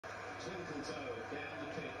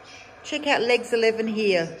Check out Legs 11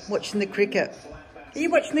 here, watching the cricket. Are you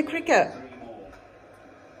watching the cricket?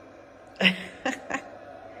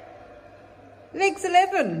 Legs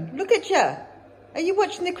 11, look at you. Are you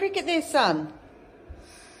watching the cricket there, son?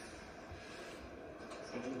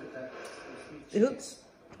 Oops,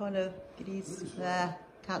 trying to get his,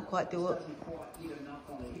 can't quite do it.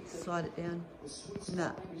 Slide it down.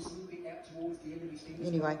 No.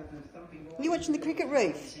 Anyway, are you watching the cricket,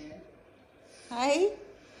 Ruth? Hey?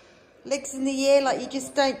 Legs in the air like you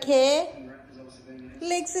just don't care.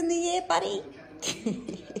 Legs in the air, buddy.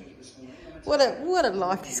 What a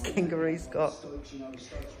life this kangaroo's got.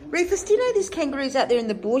 Rufus, do you know there's kangaroos out there in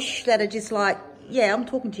the bush that are just like, yeah, I'm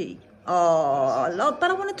talking to you. Oh, but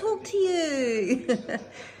I want to talk to you.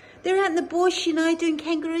 They're out in the bush, you know, doing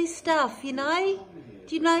kangaroo stuff, you know.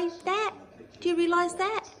 Do you know that? Do you realise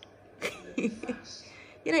that? You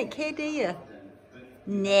don't care, do you?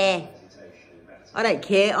 Nah. I don't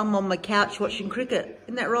care. I'm on my couch watching cricket.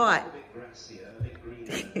 Isn't that right?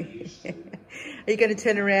 Are you going to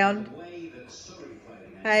turn around?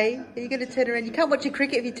 Hey, are you going to turn around? You can't watch a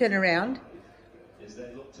cricket if you turn around.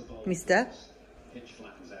 Mister.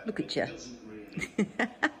 Look at you.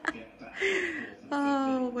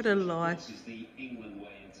 Oh, what a life.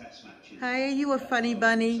 Hey, are you a funny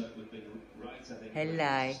bunny?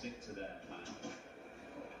 Hello.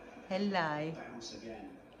 Hello.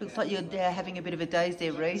 Looks like you're having a bit of a doze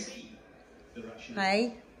there, Ruth.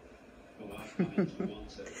 Hey?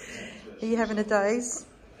 Are you having a doze?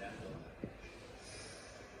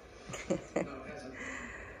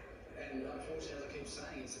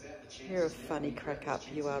 You're a funny crack up,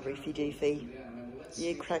 you are, Roofy Doofy.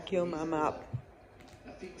 You crack your mum up.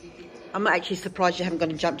 I'm actually surprised you haven't gone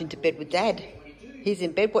and jumped into bed with Dad. He's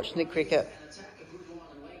in bed watching the cricket.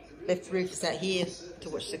 Left Rufus out here to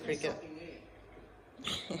watch the cricket.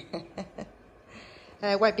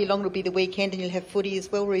 It won't be long, it'll be the weekend and you'll have footy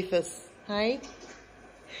as well, Rufus. Hey?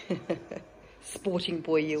 Sporting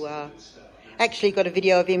boy you are. Actually got a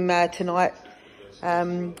video of him tonight.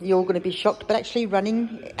 You're all going to be shocked, but actually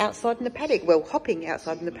running outside in the paddock. Well, hopping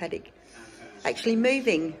outside in the paddock. Actually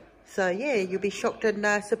moving. So, yeah, you'll be shocked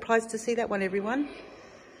and surprised to see that one, everyone.